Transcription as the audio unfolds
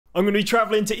I'm going to be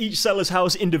travelling to each seller's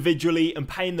house individually and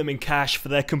paying them in cash for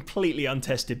their completely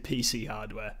untested PC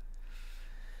hardware.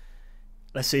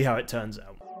 Let's see how it turns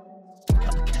out.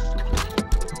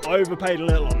 I overpaid a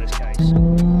little on this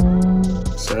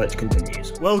case. Search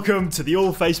continues. Welcome to the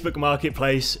all Facebook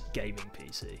Marketplace gaming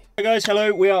PC. Hey guys,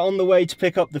 hello. We are on the way to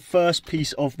pick up the first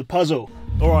piece of the puzzle.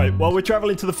 Alright, while we're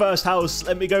travelling to the first house,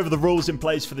 let me go over the rules in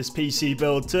place for this PC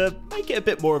build to make it a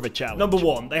bit more of a challenge. Number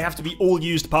 1, they have to be all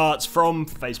used parts from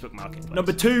Facebook Marketplace.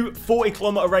 Number 2,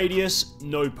 40km radius,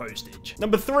 no postage.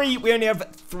 Number 3, we only have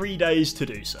 3 days to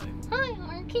do so. Hi,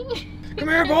 Arki. Come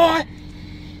here, boy!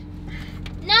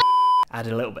 No! Add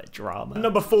a little bit of drama.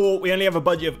 Number 4, we only have a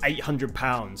budget of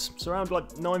 £800. It's around like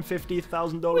 $950,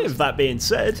 $1,000. With that being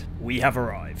said, we have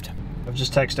arrived. I've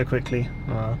just texted her quickly.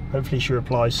 Hopefully she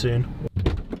replies soon.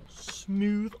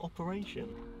 Smooth operation.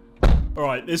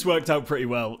 Alright, this worked out pretty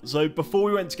well. So before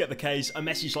we went to get the case, I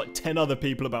messaged like 10 other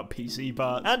people about PC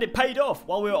parts, and it paid off.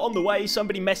 While we were on the way,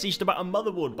 somebody messaged about a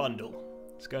motherboard bundle.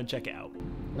 Let's go and check it out.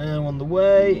 Now on the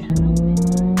way.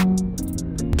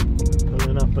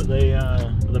 Pulling up at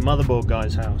the motherboard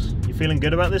guy's house. You feeling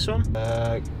good about this one?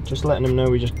 Just letting him know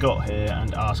we just got here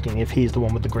and asking if he's the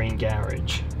one with the green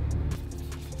garage.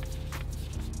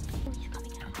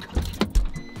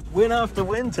 Win after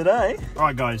win today.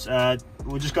 Alright guys,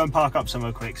 we'll just go and park up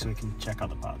somewhere quick so we can check out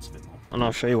the parts a bit more. And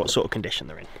I'll show you what sort of condition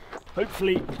they're in.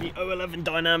 Hopefully the 011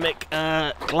 dynamic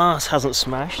glass hasn't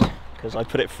smashed, because I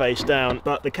put it face down,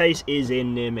 but the case is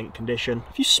in near mint condition.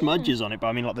 A few smudges on it, but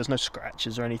I mean like there's no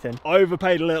scratches or anything. I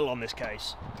overpaid a little on this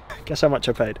case. Guess how much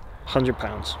I paid?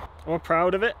 £100. Am I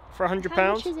proud of it for £100?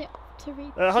 How much is it to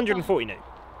read? 140 new.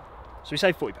 So we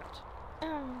saved £40.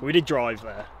 We did drive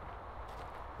there.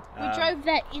 We drove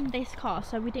there in this car,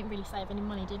 so we didn't really save any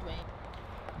money, did we?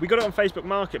 We got it on Facebook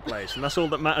Marketplace, and that's all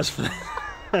that matters for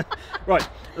Right,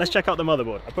 let's check out the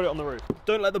motherboard. I put it on the roof.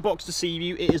 Don't let the box deceive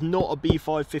you, it is not a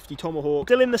B550 Tomahawk.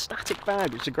 Still in the static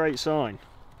bag, which is a great sign.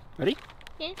 Ready?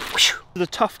 Yeah. The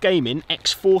Tough Gaming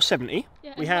X470.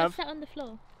 Yeah, we have... Sat on the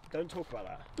floor. Don't talk about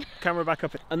that. Camera back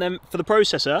up. And then for the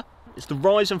processor, it's the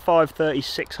Ryzen 5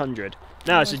 3600.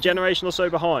 Now, it's a generation or so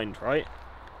behind, right?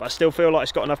 But I still feel like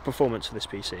it's got enough performance for this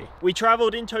PC. We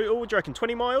travelled in total, do you reckon,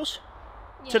 20 miles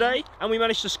today? And we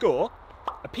managed to score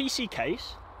a PC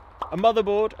case, a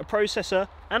motherboard, a processor,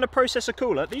 and a processor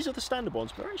cooler. These are the standard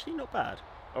ones, but they're actually not bad,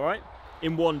 all right?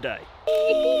 In one day.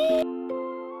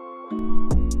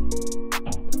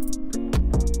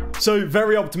 So,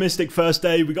 very optimistic first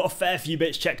day. We got a fair few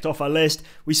bits checked off our list.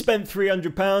 We spent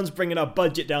 £300, bringing our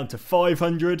budget down to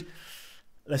 £500.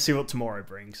 Let's see what tomorrow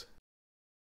brings.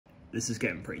 This is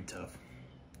getting pretty tough.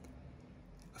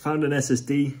 I found an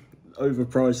SSD,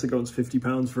 overpriced, I got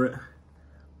 £50 for it.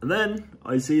 And then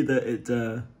I see that it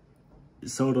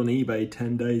sold on eBay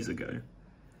 10 days ago.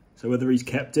 So whether he's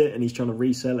kept it and he's trying to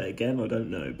resell it again, I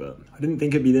don't know. But I didn't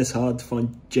think it'd be this hard to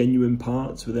find genuine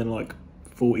parts within like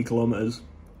 40 kilometers.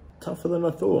 Tougher than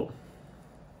I thought.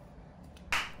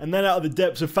 And then out of the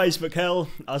depths of Facebook hell,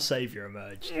 our saviour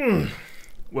emerged.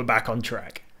 We're back on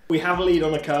track. We have a lead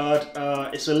on a card.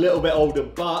 It's a little bit older,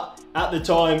 but at the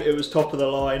time it was top of the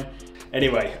line.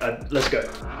 Anyway, let's go.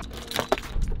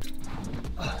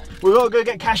 We've got to go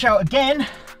get cash out again.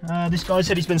 This guy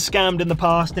said he's been scammed in the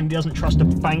past and he doesn't trust a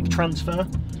bank transfer.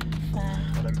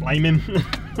 I don't blame him.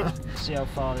 See how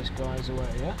far this guy's away,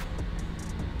 yeah?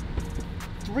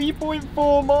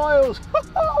 3.4 miles.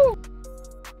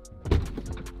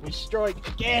 We strike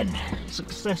again.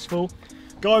 Successful.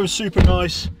 Guy was super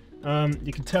nice.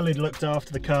 You can tell he'd looked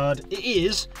after the card. It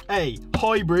is a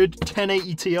hybrid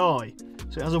 1080 Ti.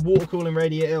 So it has a water cooling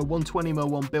radiator, 120mm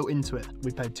one built into it.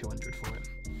 We paid £200 for it,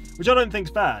 which I don't think's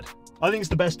bad. I think it's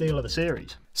the best deal of the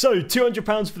series. So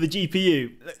 £200 for the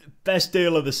GPU, best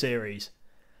deal of the series.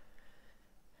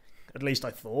 At least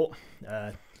I thought.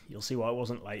 You'll see why it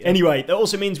wasn't later. Anyway, that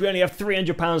also means we only have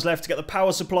 £300 left to get the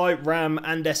power supply, RAM,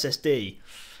 and SSD.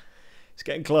 It's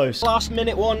getting close. Last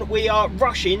minute one, we are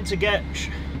rushing to get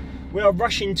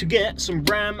some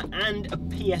RAM and a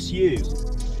PSU.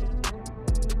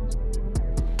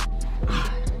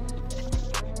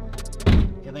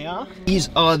 Here they are. These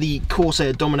are the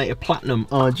Corsair Dominator Platinum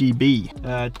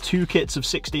RGB. 2 kits of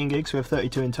 16 gigs, we have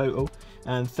 32 in total,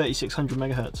 and 3600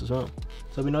 megahertz as well.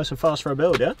 So it'll be nice and fast for a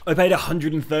build, yeah? I paid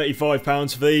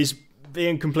 £135 for these.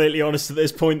 Being completely honest at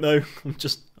this point though, I'm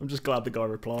just glad the guy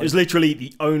replied. It was literally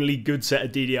the only good set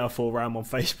of DDR4 RAM on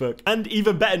Facebook. And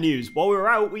even better news, while we were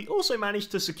out, we also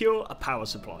managed to secure a power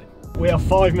supply. We are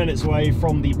 5 minutes away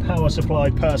from the power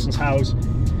supplied person's house,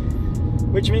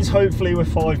 which means hopefully we're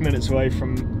 5 minutes away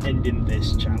from ending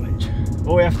this challenge.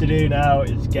 All we have to do now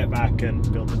is get back and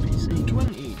build the PC.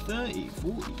 20, 30,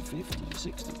 40, 50,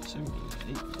 60, 70,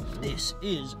 80. This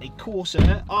is a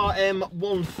Corsair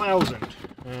RM1000,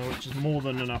 which is more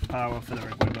than enough power for the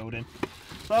rig we're building.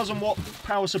 1000 watt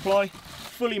power supply,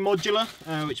 fully modular,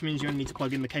 which means you only need to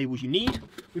plug in the cables you need.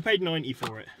 We paid 90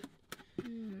 for it.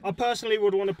 I personally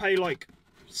would want to pay like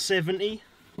 70,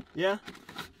 yeah,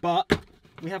 but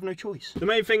we have no choice. The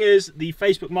main thing is the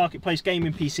Facebook Marketplace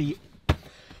gaming PC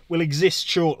will exist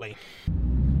shortly.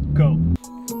 Cool.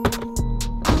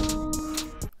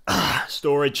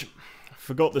 Storage.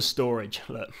 Forgot the storage.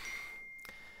 Look,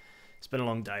 it's been a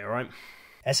long day, all right?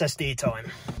 SSD time.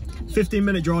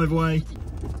 15-minute drive away.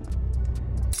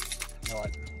 All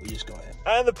right, we just got it.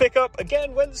 And the pickup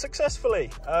again went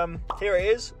successfully. Here it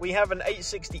is. We have an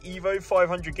 860 Evo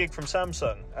 500 gig from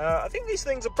Samsung. I think these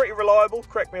things are pretty reliable.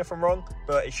 Correct me if I'm wrong,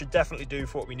 but it should definitely do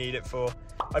for what we need it for.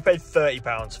 I paid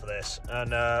 £30 for this, and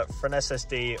for an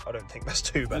SSD, I don't think that's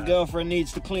too bad. My girlfriend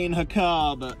needs to clean her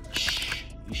car, but shh,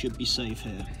 you should be safe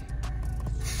here.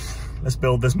 Let's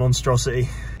build this monstrosity.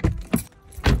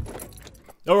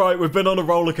 All right, we've been on a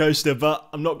roller coaster, but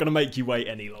I'm not going to make you wait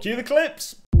any longer. Cue the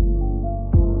clips.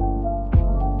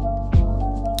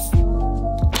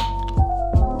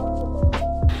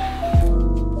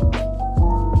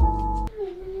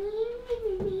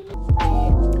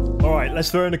 Alright, let's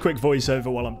throw in a quick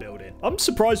voiceover while I'm building. I'm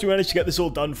surprised we managed to get this all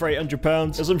done for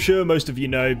 £800. As I'm sure most of you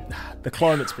know, the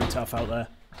climate's been tough out there.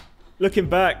 Looking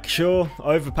back, sure,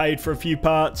 I overpaid for a few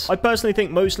parts. I personally think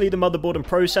mostly the motherboard and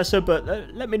processor, but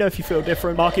let me know if you feel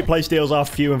different. Marketplace deals are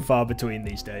few and far between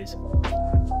these days.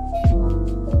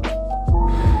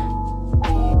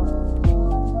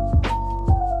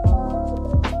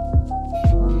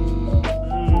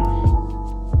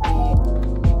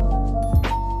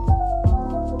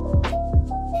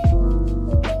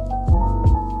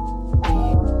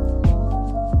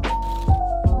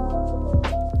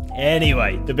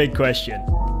 Anyway, the big question,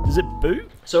 does it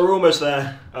boot? So we're almost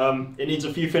there. It needs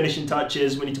a few finishing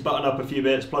touches. We need to button up a few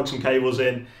bits, plug some cables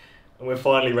in, and we're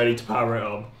finally ready to power it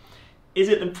on. Is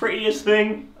it the prettiest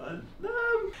thing?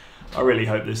 I really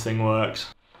hope this thing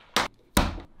works.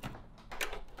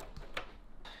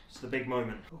 It's the big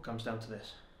moment. It all comes down to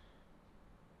this.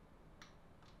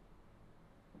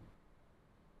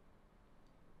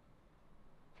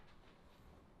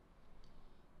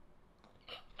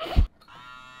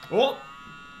 Oh!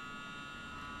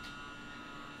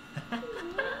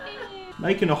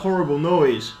 Making a horrible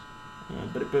noise.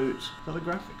 But it boots. Is that the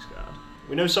graphics card?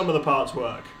 We know some of the parts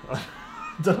work. I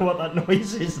don't know what that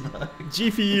noise is though.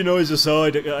 GPU noise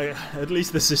aside, at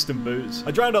least the system boots.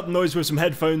 I drowned out the noise with some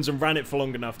headphones and ran it for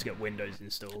long enough to get Windows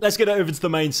installed. Let's get over to the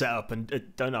main setup and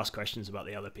don't ask questions about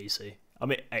the other PC. I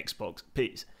mean Xbox.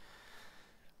 Peace.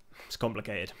 It's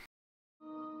complicated.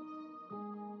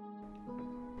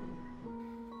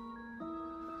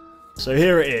 So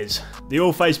here it is, the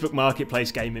all Facebook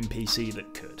Marketplace gaming PC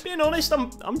that could. Being honest,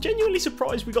 I'm genuinely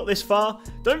surprised we got this far.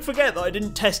 Don't forget that I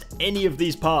didn't test any of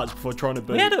these parts before trying to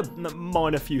boot. We had a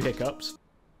minor few hiccups.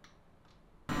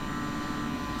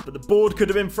 But the board could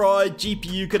have been fried,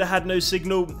 GPU could have had no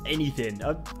signal, anything.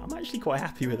 I'm actually quite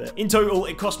happy with it. In total,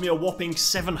 it cost me a whopping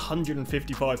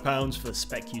 £755 for the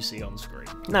spec you see on screen.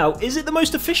 Now, is it the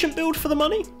most efficient build for the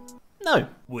money? No.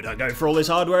 Would I go for all this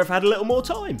hardware if I had a little more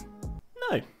time?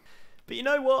 No. But you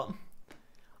know what?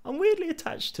 I'm weirdly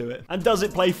attached to it. And does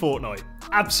it play Fortnite?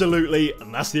 Absolutely,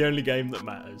 and that's the only game that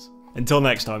matters. Until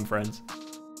next time, friends.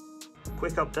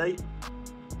 Quick update.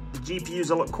 The GPU's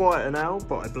a lot quieter now,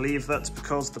 but I believe that's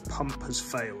because the pump has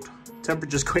failed.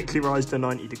 Temperatures quickly rise to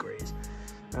 90 degrees.